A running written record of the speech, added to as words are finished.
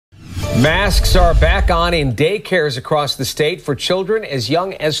Masks are back on in daycares across the state for children as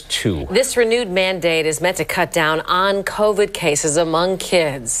young as 2. This renewed mandate is meant to cut down on COVID cases among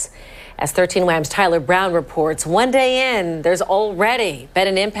kids. As 13 WAM's Tyler Brown reports, one day in, there's already been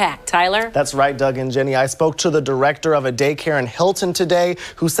an impact. Tyler? That's right, Doug and Jenny. I spoke to the director of a daycare in Hilton today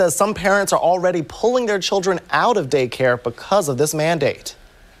who says some parents are already pulling their children out of daycare because of this mandate.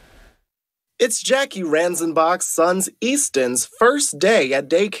 It's Jackie Ranzenbach's son's Easton's first day at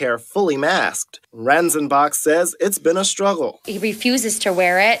daycare fully masked. Ranzenbach says it's been a struggle. He refuses to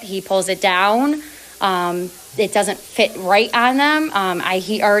wear it. He pulls it down. It doesn't fit right on them.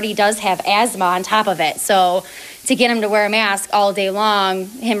 He already does have asthma on top of it. So to get him to wear a mask all day long,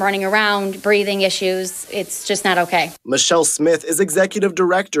 him running around, breathing issues, it's just not okay. Michelle Smith is executive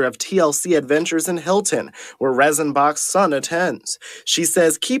director of TLC Adventures in Hilton, where Ranzenbach's son attends. She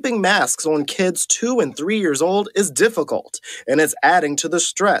says keeping masks on kids 2 and 3 years old is difficult, and it's adding to the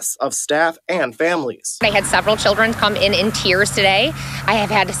stress of staff and families. I had several children come in tears today. I have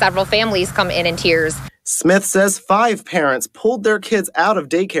had several families come in tears. Smith says 5 parents pulled their kids out of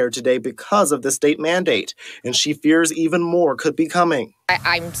daycare today because of the state mandate, and she fears even more could be coming.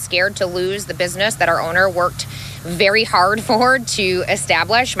 I'm scared to lose the business that our owner worked very hard for to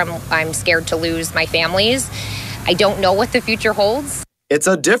establish. I'm scared to lose my families. I don't know what the future holds. It's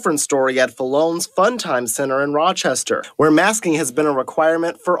a different story at Falone's Fun Time Center in Rochester, where masking has been a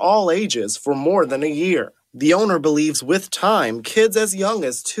requirement for all ages for more than a year. The owner believes with time, kids as young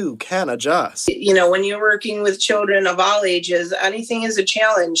as 2 can adjust. You know, when you're working with children of all ages, anything is a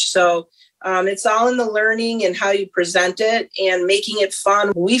challenge. So it's all in the learning and how you present it and making it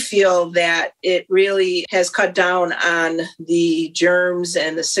fun. We feel that it really has cut down on the germs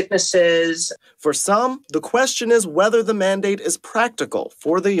and the sicknesses. For some, the question is whether the mandate is practical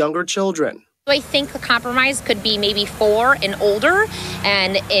for the younger children. I think the compromise could be maybe 4 and older,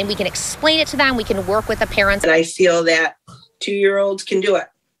 and we can explain it to them. We can work with the parents. And I feel that 2-year-olds can do it.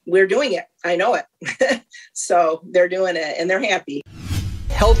 We're doing it. I know it. So they're doing it, and they're happy.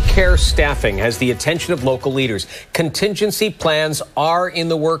 Healthcare staffing has the attention of local leaders. Contingency plans are in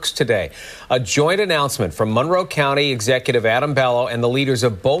the works today. A joint announcement from Monroe County Executive Adam Bello and the leaders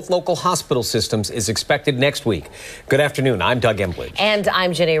of both local hospital systems is expected next week. Good afternoon. I'm Doug Embledge. And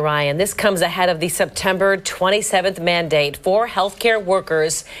I'm Jenny Ryan. This comes ahead of the September 27th mandate for healthcare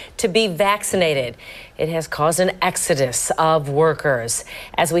workers to be vaccinated. It has caused an exodus of workers.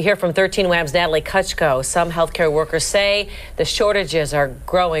 As we hear from 13 WAM's Natalie Kutchko, some healthcare workers say the shortages are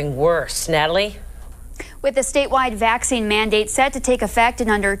growing worse. Natalie? With the statewide vaccine mandate set to take effect in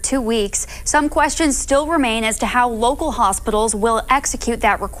under 2 weeks, some questions still remain as to how local hospitals will execute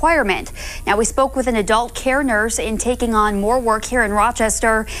that requirement. Now, we spoke with an adult care nurse in taking on more work here in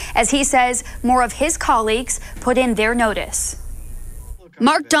Rochester, as he says more of his colleagues put in their notice.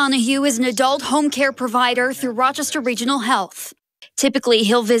 Mark Donahue is an adult home care provider through Rochester Regional Health. Typically,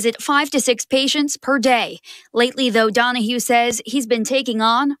 he'll visit 5 to 6 patients per day. Lately, though, Donahue says he's been taking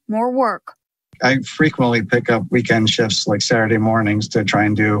on more work. I frequently pick up weekend shifts like Saturday mornings to try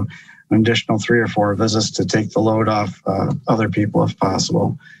and do an additional 3 or 4 visits to take the load off other people if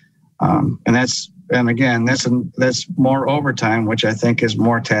possible. And again, that's more overtime, which I think is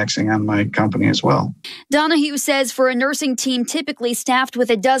more taxing on my company as well. Donahue says for a nursing team typically staffed with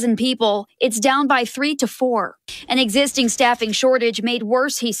 12 people, it's down by 3 to 4. An existing staffing shortage made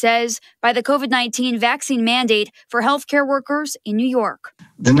worse, he says, by the COVID-19 vaccine mandate for healthcare workers in New York.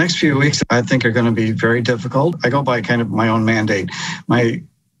 The next few weeks, I think, are going to be very difficult. I go by kind of my own mandate.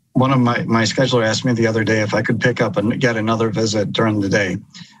 One of my scheduler asked me the other day if I could pick up and get another visit during the day.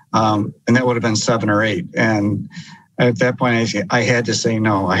 And that would have been 7 or 8. And at that point, I had to say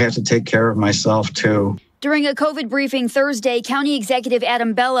no. I had to take care of myself, too. During a COVID briefing Thursday, County Executive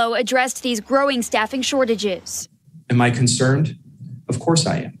Adam Bello addressed these growing staffing shortages. Am I concerned? Of course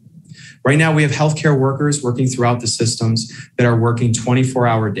I am. Right now, we have healthcare workers working throughout the systems that are working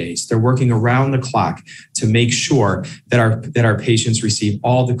 24-hour days. They're working around the clock to make sure that our patients receive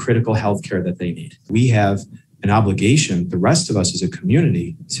all the critical healthcare that they need. We have an obligation, the rest of us as a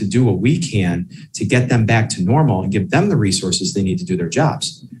community, to do what we can to get them back to normal and give them the resources they need to do their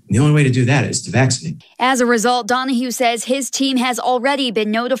jobs. And the only way to do that is to vaccinate. As a result, Donahue says his team has already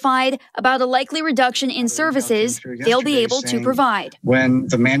been notified about a likely reduction in services they'll be able to provide. When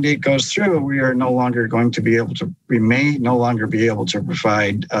the mandate goes through, we may no longer be able to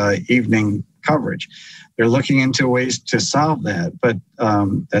provide evening coverage. They're looking into ways to solve that, but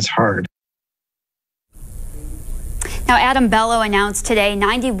that's hard. Now, Adam Bello announced today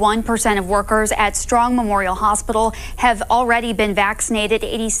 91% of workers at Strong Memorial Hospital have already been vaccinated,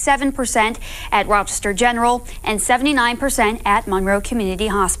 87% at Rochester General, and 79% at Monroe Community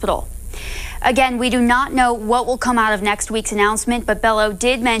Hospital. Again, we do not know what will come out of next week's announcement, but Bello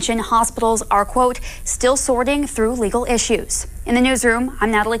did mention hospitals are, quote, still sorting through legal issues. In the newsroom,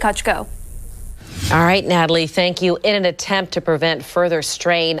 I'm Natalie Kuchko. All right, Natalie, thank you. In an attempt to prevent further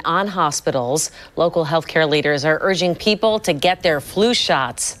strain on hospitals, local healthcare leaders are urging people to get their flu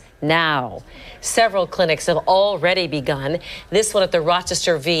shots now. Several clinics have already begun. This one at the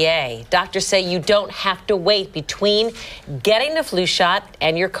Rochester VA. Doctors say you don't have to wait between getting the flu shot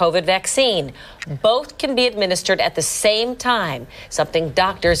and your COVID vaccine. Both can be administered at the same time, something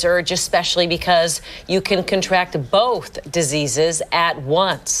doctors urge, especially because you can contract both diseases at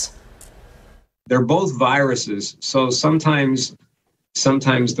once. They're both viruses, so sometimes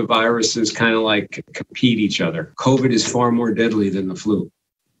the viruses kind of like compete each other. COVID is far more deadly than the flu.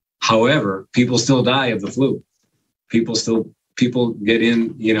 However, people still die of the flu. People get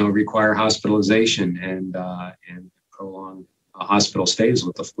in, require hospitalization and prolonged hospital stays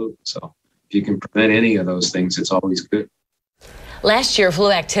with the flu. So if you can prevent any of those things, it's always good. Last year,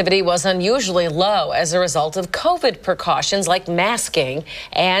 flu activity was unusually low as a result of COVID precautions like masking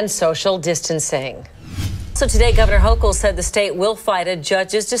and social distancing. So today, Governor Hochul said the state will fight a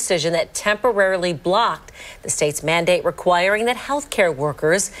judge's decision that temporarily blocked the state's mandate requiring that healthcare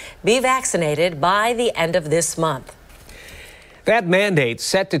workers be vaccinated by the end of this month. That mandate,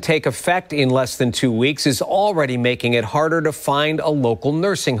 set to take effect in less than 2 weeks, is already making it harder to find a local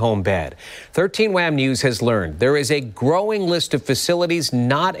nursing home bed. 13 WHAM News has learned there is a growing list of facilities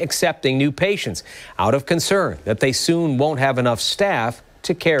not accepting new patients out of concern that they soon won't have enough staff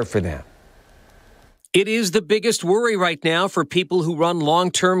to care for them. It is the biggest worry right now for people who run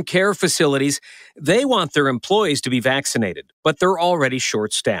long-term care facilities. They want their employees to be vaccinated, but they're already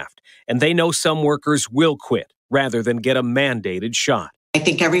short-staffed, and they know some workers will quit rather than get a mandated shot. I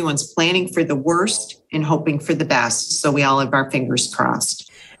think everyone's planning for the worst and hoping for the best, so we all have our fingers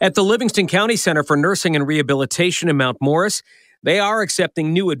crossed. At the Livingston County Center for Nursing and Rehabilitation in Mount Morris, they are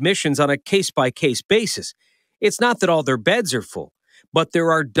accepting new admissions on a case-by-case basis. It's not that all their beds are full, but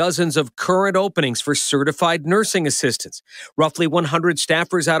there are dozens of current openings for certified nursing assistants. Roughly 100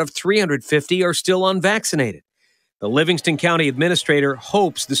 staffers out of 350 are still unvaccinated. The Livingston County Administrator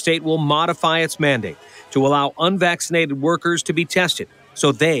hopes the state will modify its mandate to allow unvaccinated workers to be tested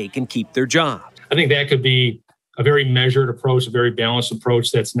so they can keep their jobs. I think that could be a very measured approach, a very balanced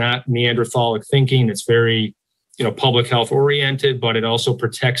approach that's not Neanderthalic thinking. It's very, public health oriented, but it also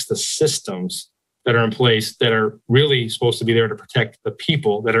protects the systems that are in place that are really supposed to be there to protect the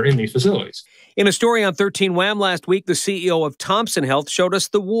people that are in these facilities. In a story on 13 WHAM last week, the CEO of Thompson Health showed us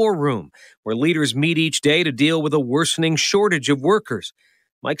the war room, where leaders meet each day to deal with a worsening shortage of workers.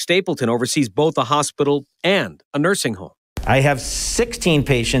 Mike Stapleton oversees both a hospital and a nursing home. I have 16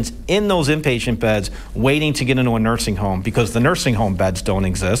 patients in those inpatient beds waiting to get into a nursing home because the nursing home beds don't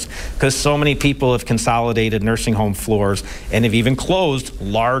exist, because so many people have consolidated nursing home floors and have even closed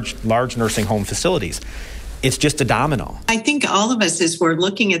large nursing home facilities. It's just a domino. I think all of us, as we're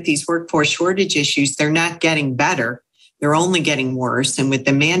looking at these workforce shortage issues, they're not getting better. They're only getting worse. And with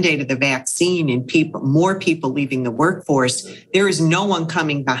the mandate of the vaccine and more people leaving the workforce, there is no one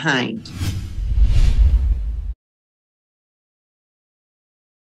coming behind.